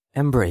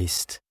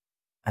Embraced,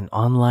 an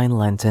online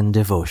Lenten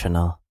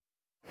devotional.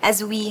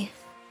 As we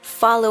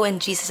follow in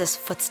Jesus'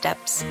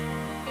 footsteps,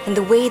 in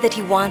the way that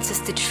He wants us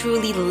to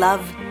truly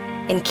love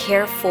and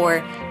care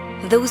for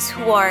those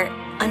who are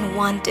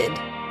unwanted,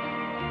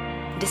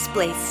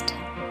 displaced,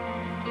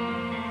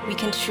 we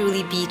can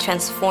truly be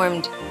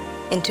transformed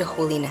into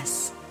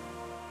holiness.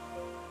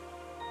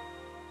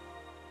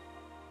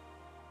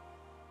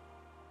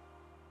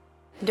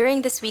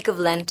 During this week of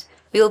Lent,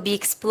 we will be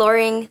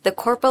exploring the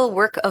Corporal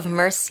Work of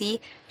Mercy,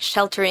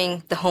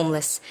 sheltering the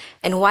homeless,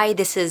 and why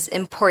this is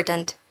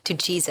important to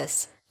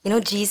Jesus. You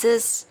know,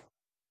 Jesus,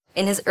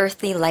 in His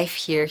earthly life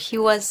here,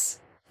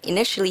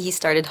 initially he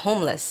started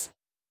homeless.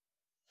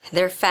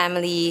 Their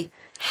family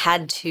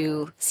had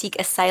to seek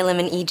asylum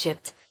in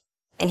Egypt,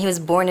 and He was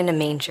born in a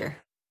manger.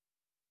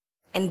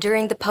 And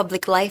during the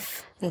public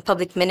life and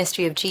public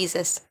ministry of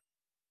Jesus,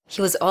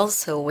 He was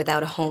also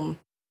without a home.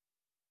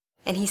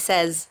 And He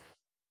says,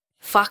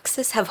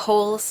 "Foxes have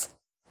holes,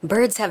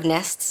 birds have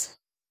nests,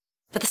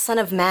 but the Son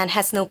of Man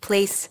has no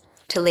place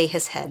to lay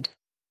His head."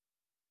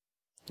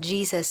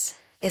 Jesus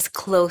is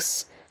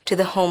close to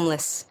the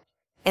homeless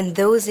and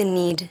those in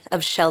need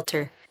of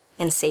shelter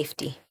and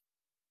safety.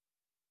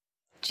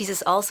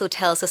 Jesus also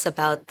tells us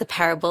about the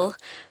parable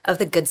of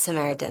the Good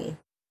Samaritan.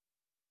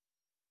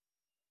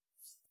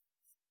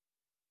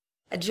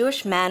 A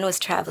Jewish man was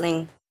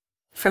traveling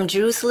from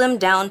Jerusalem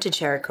down to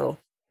Jericho,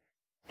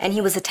 and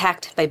he was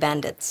attacked by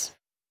bandits.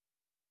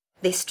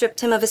 They stripped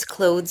him of his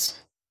clothes,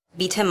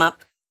 beat him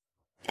up,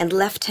 and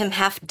left him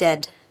half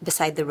dead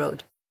beside the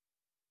road.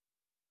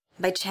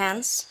 By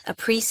chance, a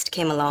priest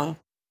came along,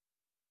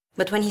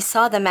 but when he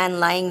saw the man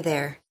lying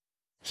there,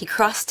 he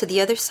crossed to the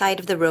other side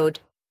of the road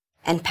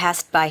and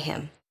passed by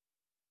him.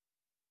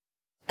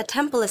 A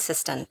temple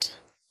assistant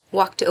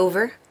walked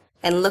over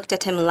and looked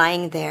at him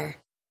lying there,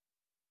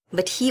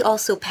 but he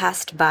also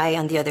passed by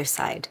on the other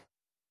side.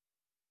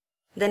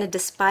 Then a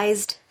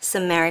despised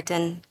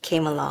Samaritan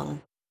came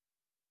along.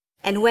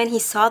 And when he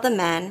saw the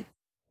man,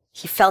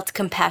 he felt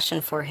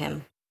compassion for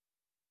him.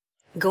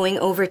 Going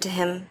over to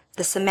him,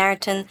 the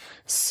Samaritan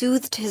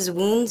soothed his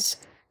wounds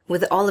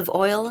with olive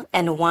oil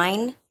and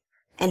wine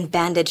and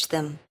bandaged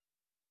them.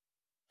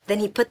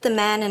 Then he put the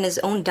man on his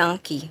own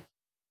donkey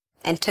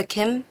and took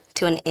him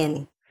to an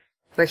inn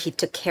where he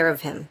took care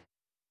of him.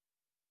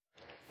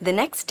 The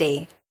next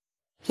day,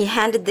 he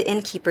handed the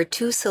innkeeper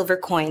 2 silver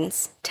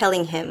coins,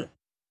 telling him,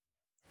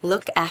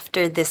 "Look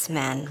after this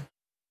man.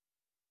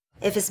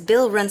 If his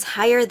bill runs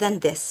higher than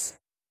this,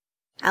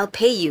 I'll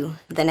pay you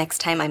the next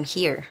time I'm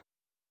here."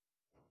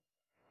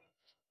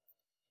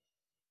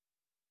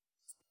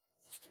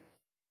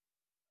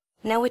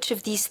 Now, which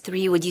of these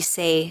 3 would you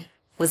say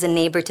was a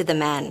neighbor to the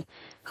man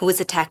who was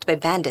attacked by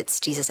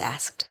bandits? Jesus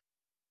asked.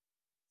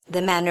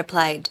 The man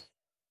replied,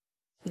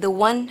 "The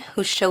one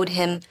who showed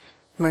him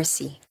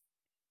mercy."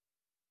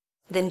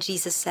 Then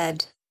Jesus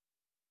said,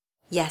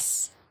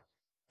 "Yes,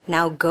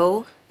 now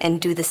go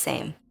and do the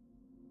same."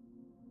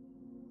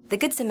 The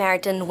Good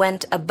Samaritan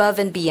went above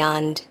and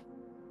beyond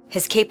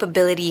his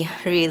capability,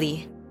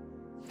 really,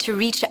 to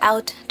reach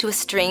out to a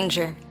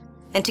stranger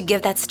and to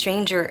give that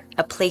stranger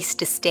a place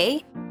to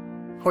stay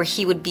where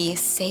he would be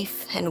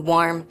safe and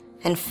warm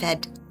and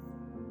fed.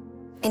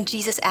 And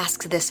Jesus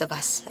asks this of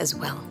us as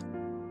well.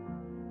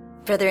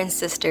 Brother and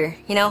sister,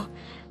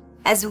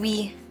 as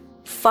we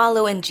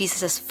follow in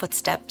Jesus'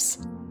 footsteps,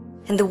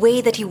 in the way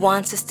that He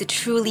wants us to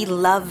truly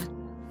love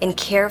and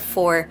care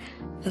for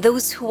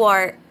those who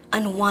are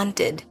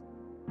unwanted,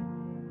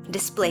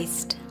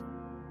 displaced,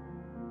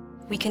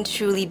 we can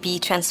truly be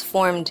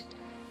transformed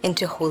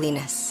into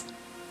holiness.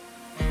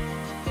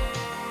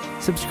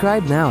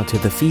 Subscribe now to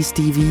the Feast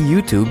TV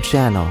YouTube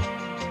channel.